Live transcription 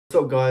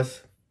What's up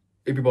guys,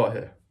 Ibibot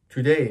here.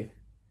 Today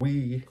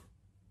we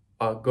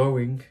are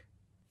going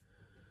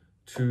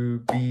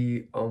to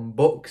be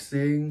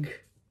unboxing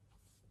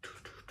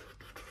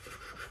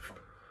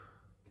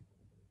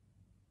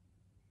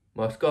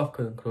my Scuff.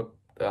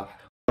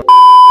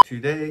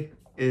 Today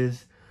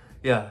is,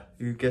 yeah,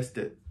 you guessed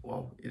it.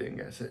 Well, you didn't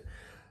guess it.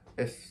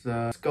 It's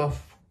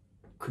Scuff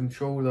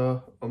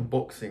controller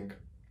unboxing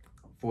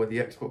for the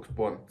Xbox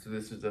One. So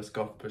this is the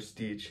Scuff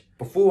Prestige.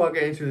 Before I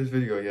get into this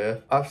video, yeah,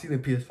 I've seen the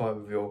PS5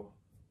 reveal,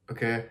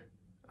 okay?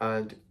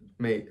 And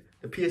mate,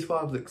 the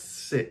PS5 looks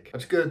sick. I'm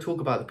just gonna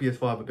talk about the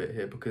PS5 a bit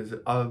here because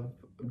I'm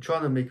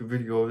trying to make a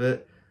video of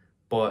it,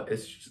 but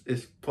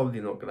it's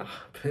probably not gonna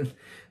happen.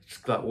 It's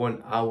just like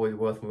 1 hour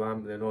worth of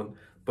rambling on.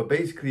 But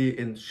basically,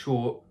 in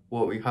short,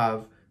 what we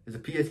have is a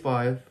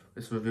PS5.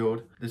 It's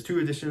revealed. There's two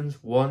editions.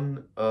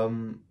 One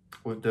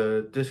with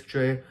the disc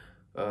tray,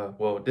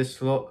 well, disc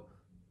slot.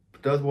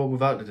 There's one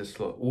without the disc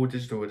slot, all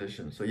digital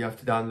edition, so you have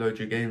to download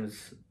your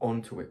games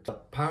onto it.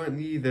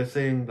 Apparently they're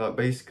saying that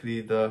basically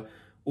the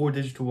all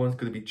digital one's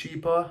going to be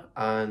cheaper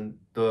and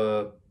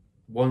the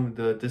one with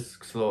the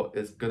disc slot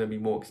is going to be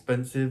more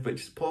expensive,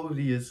 which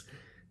probably is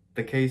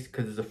the case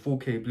because it's a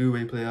 4K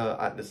Blu-ray player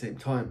at the same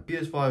time.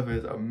 PS5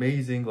 is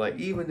amazing, like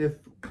even if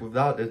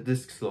without the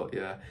disc slot,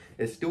 yeah,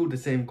 it's still the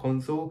same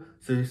console,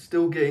 so you're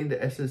still getting the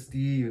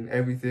SSD and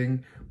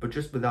everything, but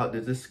just without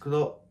the disc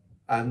slot.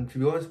 And to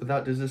be honest,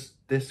 without the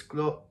disc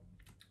slot,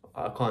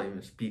 I can't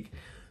even speak.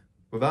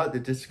 Without the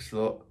disc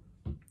slot,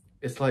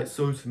 it's like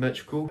so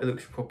symmetrical. It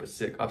looks proper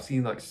sick. I've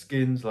seen like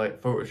skins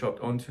like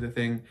photoshopped onto the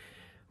thing,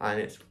 and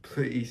it's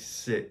pretty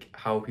sick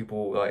how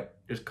people like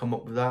just come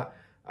up with that.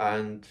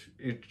 And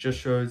it just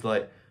shows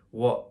like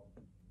what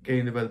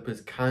game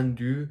developers can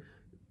do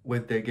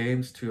with their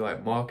games to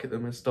like market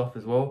them and stuff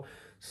as well.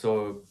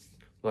 So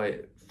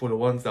like for the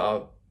ones that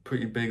are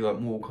pretty big, like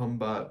Mortal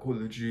Kombat, Call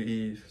of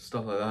Duty,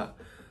 stuff like that.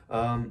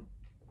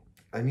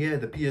 And yeah,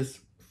 the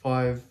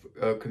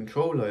PS5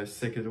 controller is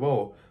sick as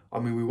well. I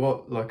mean, we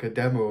got like a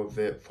demo of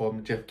it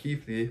from Jeff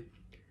Keighley.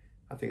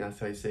 I think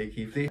that's how you say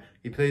Keighley.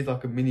 He plays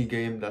like a mini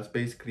game that's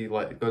basically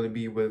like going to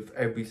be with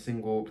every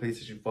single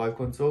PlayStation 5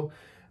 console,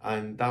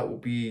 and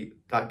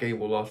that game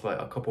will last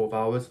like a couple of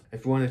hours.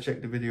 If you want to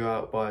check the video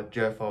out by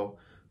Jeff, I'll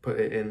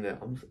put it in there.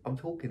 I'm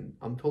talking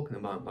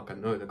about him like I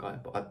know the guy,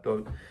 but I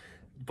don't.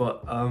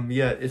 But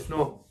yeah,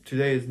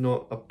 today is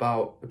not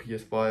about the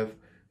PS5.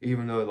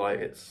 Even though like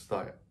it's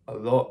like a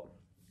lot,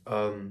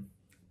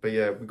 but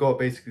yeah, we got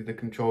basically the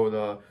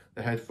controller,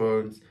 the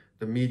headphones,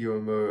 the media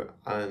remote,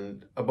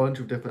 and a bunch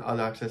of different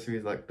other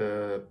accessories like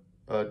the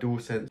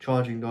DualSense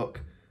charging dock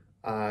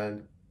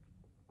and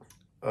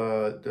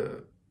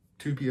the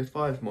two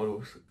PS5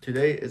 models.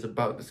 Today is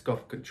about the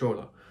Scuff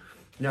controller.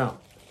 Now,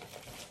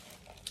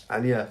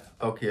 and yeah,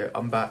 okay,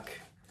 I'm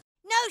back.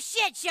 No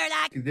shit,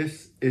 Sherlock!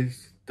 This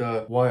is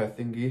the wire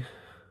thingy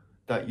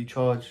that you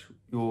charge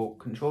your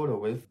controller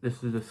with.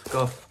 This is a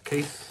Scuff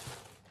case,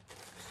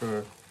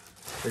 so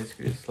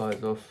basically it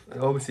slides off,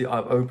 and obviously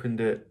I've opened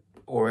it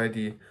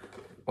already.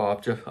 Well,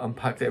 I've just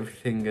unpacked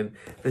everything, and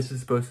this is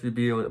supposed to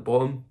be on the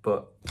bottom,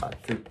 but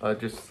I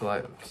just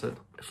like said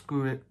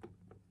screw it,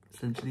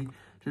 essentially.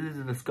 So this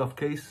is the Scuff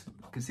case.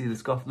 You can see the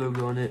Scuff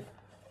logo on it.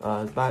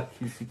 Back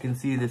you can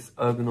see this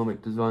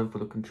ergonomic design for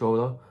the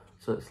controller,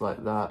 so it's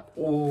like that.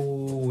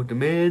 Oh, the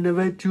man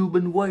that you've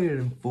been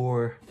waiting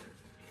for.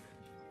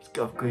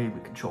 Scuff gaming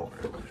controller.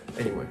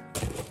 Anyway,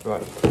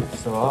 right,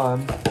 so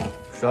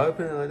should I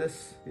open it like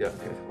this? Yeah,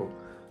 okay, cool.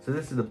 So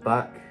this is the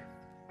back.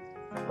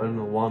 I don't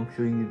know why I'm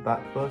showing you the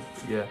back first.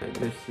 Yeah,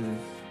 this is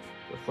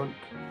the front,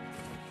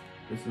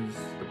 this is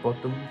the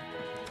bottom,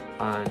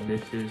 and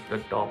this is the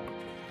top.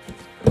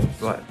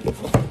 Right, we're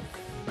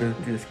gonna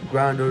do this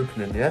grand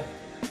opening, yeah?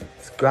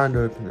 It's grand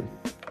opening.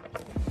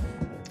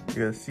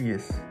 You're gonna see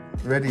this.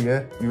 Ready,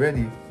 yeah? You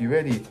ready? You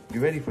ready? You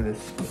ready for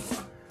this?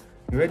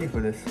 You ready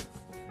for this?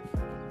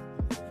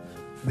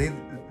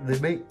 They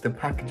make the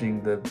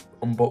packaging, the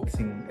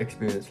unboxing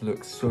experience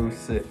look so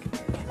sick.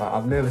 Like,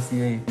 I've never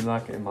seen anything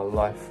like it in my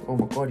life. Oh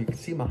my god, you can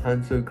see my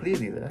hand so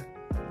clearly there.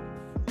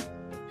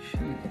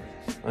 Shoot.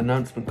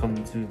 Announcement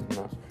coming soon.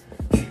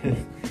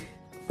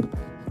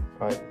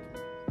 Right.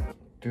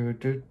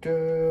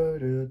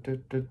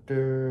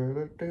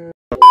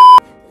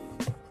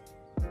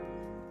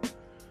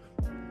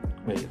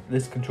 Wait,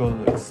 this controller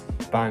looks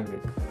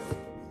banging.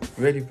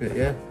 You ready for it,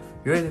 yeah?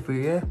 You ready for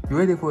it, yeah? You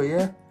ready for it,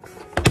 yeah?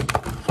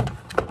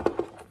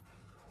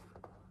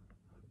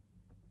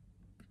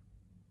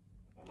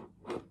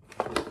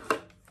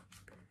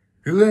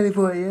 You ready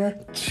for it, yeah?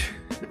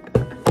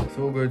 It's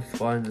all good, it's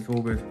fine, it's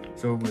all good,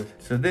 it's all good.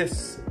 So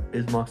this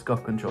is my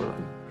Scuff controller.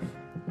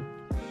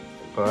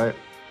 Alright.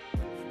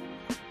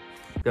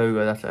 There we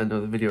go, that's the end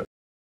of the video.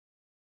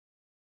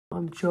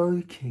 I'm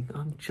joking,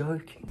 I'm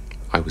joking.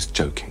 I was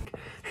joking.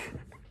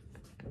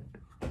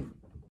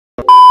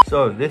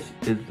 So this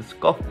is the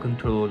Scuff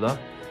controller that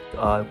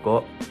I've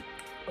got.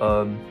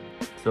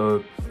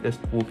 So let's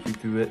walk you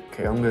through it.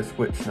 Okay, I'm gonna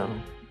switch now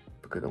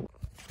because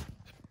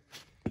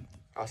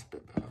that's a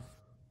bit better.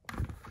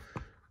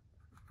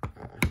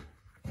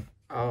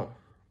 Oh.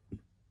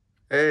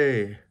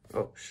 Hey.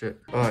 Oh shit.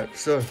 Alright,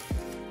 so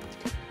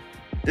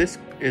this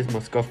is my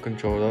Scuff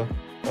controller.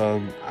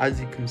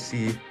 As you can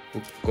see,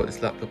 we've got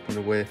this laptop in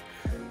the way,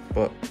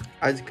 but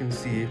as you can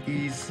see,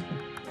 these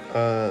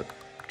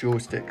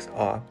joysticks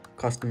are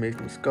custom made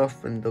from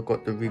Scuff, and they've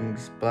got the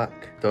rings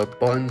black, the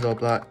buttons are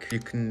black. You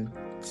can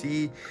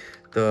see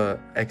the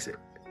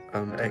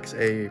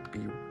XABY,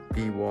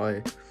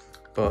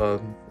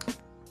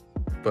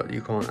 but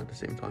you can't at the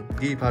same time.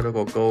 D-pad I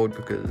got gold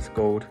because it's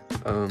gold.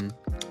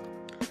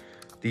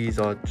 These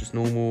are just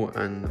normal,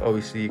 and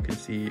obviously you can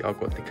see I've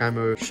got the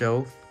camera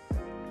shell,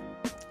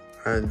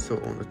 and so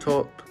on the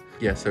top,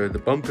 yeah, so the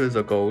bumpers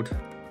are gold,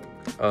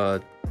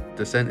 the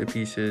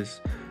centerpiece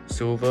is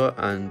silver,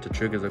 and the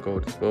triggers are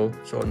gold as well.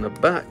 So on the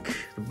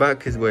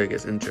back is where it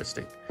gets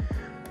interesting,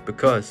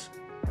 because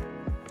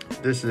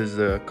this is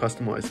a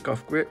customized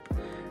Scuff grip,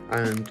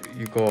 and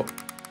you got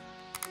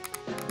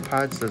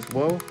pads as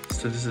well.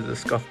 So this is the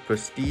Scuff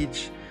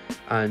Prestige,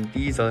 and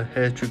these are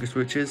hair trigger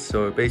switches.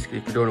 So basically,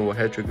 if you don't know what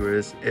hair trigger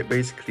is, it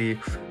basically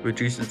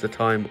reduces the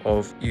time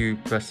of you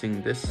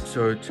pressing this.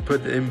 So to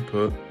put the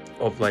input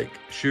of like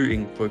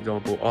shooting, for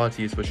example, RT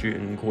is for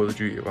shooting in Call of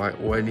Duty, right,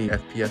 or any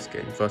FPS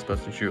game, first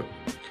person shooter.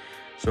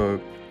 So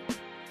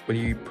when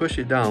you push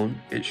it down,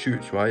 it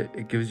shoots, right?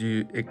 It gives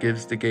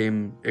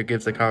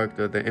the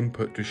character the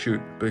input to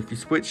shoot. But if you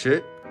switch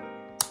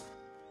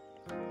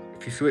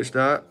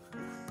that,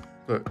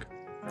 look,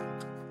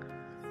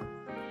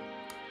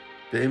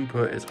 the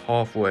input is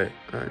halfway,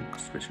 and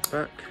switch it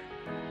back,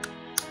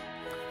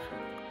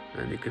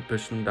 and you could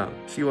push them down.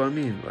 See what I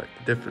mean? Like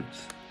the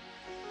difference.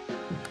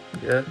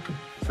 Yeah.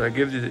 So it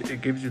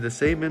gives you the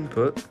same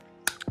input,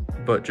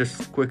 but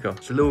just quicker.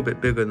 It's a little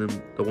bit bigger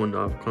than the one that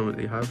I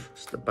currently have.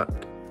 It's the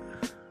back.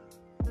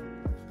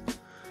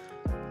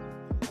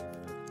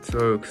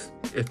 So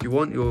if you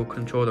want your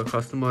controller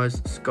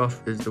customized,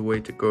 Scuff is the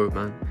way to go,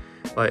 man.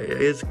 Like,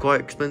 it is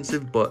quite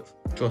expensive, but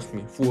trust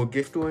me, for a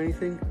gift or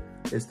anything,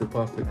 it's the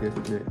perfect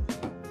gift, mate,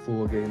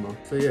 for a gamer.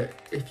 So yeah,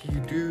 if you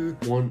do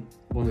want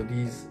one of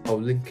these, I'll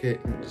link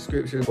it in the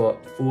description.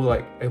 But for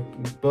like a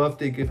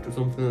birthday gift or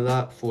something like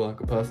that, for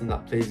like a person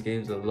that plays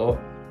games a lot,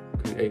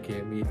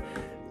 aka me,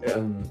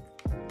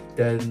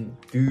 then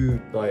do,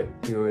 like,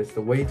 you know, it's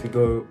the way to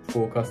go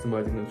for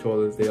customizing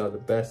controllers. They are the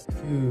best.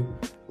 If you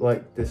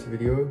like this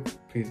video,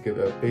 please give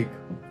it a big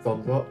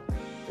thumbs up,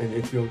 and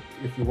if you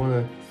want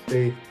to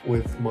stay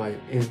with my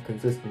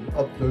inconsistent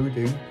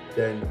uploading,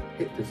 then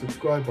hit the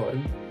subscribe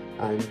button,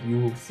 and you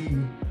will see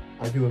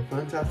I do a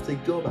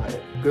fantastic job at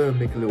it. I'm gonna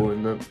make a little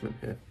announcement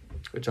here,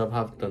 which I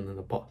have done in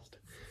the past.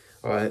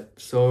 Alright,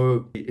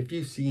 so if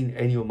you've seen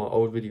any of my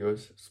old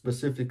videos,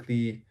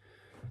 specifically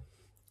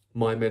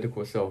my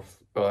medical self,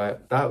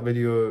 alright, that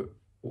video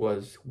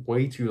was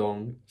way too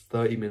long. It's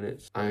 30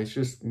 minutes, and it's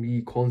just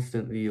me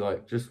constantly,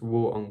 like, just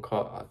raw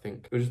uncut. I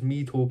think it was just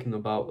me talking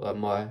about like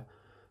my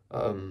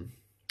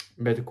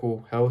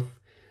medical health,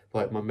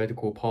 like my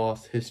medical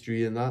past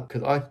history and that,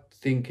 because I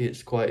think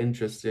it's quite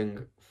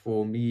interesting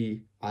for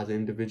me as an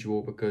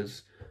individual,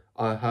 because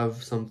I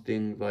have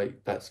something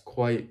like that's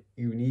quite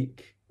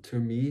unique to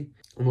me.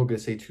 I'm not gonna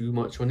say too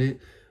much on it,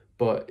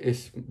 but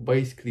it's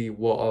basically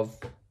what I've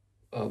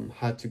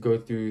had to go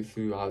through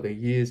throughout the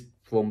years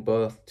from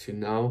birth to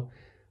now,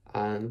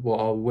 and what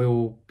I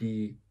will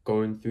be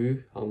going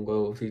through. I'm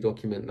going to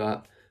document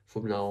that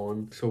from now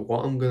on. So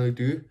what I'm going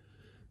to do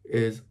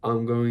is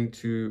I'm going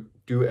to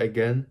do it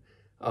again,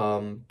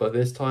 but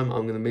this time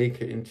I'm going to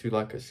make it into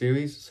like a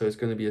series. So it's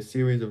going to be a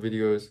series of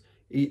videos.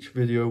 Each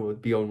video will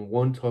be on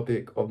one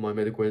topic of my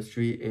medical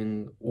history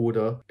in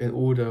order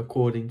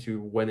according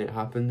to when it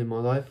happened in my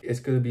life. It's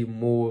going to be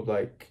more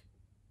like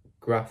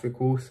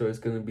graphical, so it's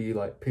going to be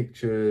like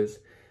pictures.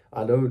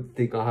 I don't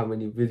think I have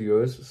any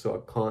videos, so I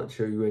can't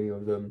show you any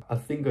of them. I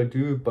think I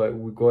do, but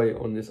we got it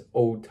on this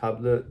old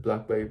tablet,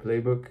 BlackBerry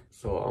Playbook,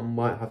 so I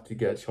might have to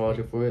get a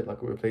charger for it,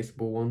 like a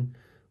replacement,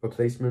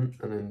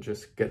 and then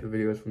just get the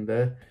videos from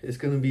there. It's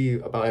going to be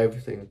about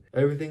everything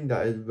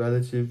that is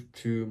relative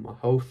to my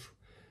health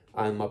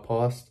and my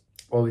past.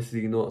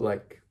 Obviously not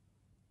like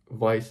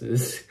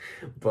vices,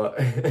 but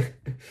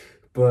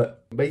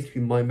but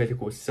basically my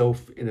medical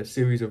self in a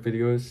series of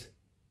videos.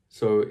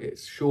 So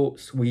it's short,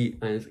 sweet,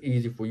 and it's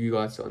easy for you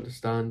guys to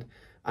understand.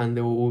 And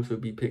there will also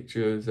be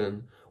pictures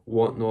and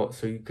whatnot,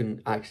 so you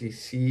can actually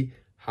see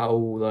how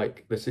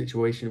like the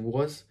situation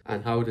was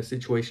and how the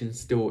situation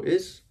still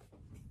is.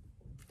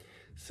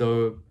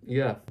 So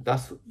yeah,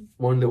 that's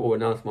one little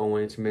announcement I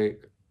wanted to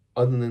make.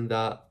 Other than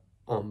that,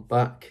 I'm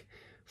back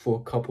for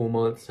a couple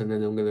months, and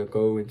then I'm gonna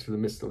go into the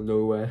midst of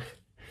nowhere,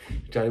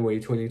 January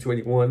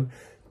 2021.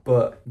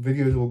 But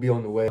videos will be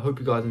on the way. I hope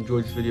you guys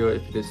enjoyed this video.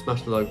 If you did,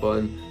 smash the like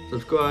button,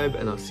 subscribe,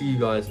 and I'll see you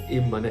guys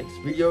in my next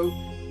video.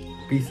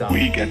 Peace out.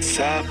 We get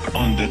sap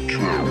on the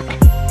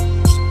track.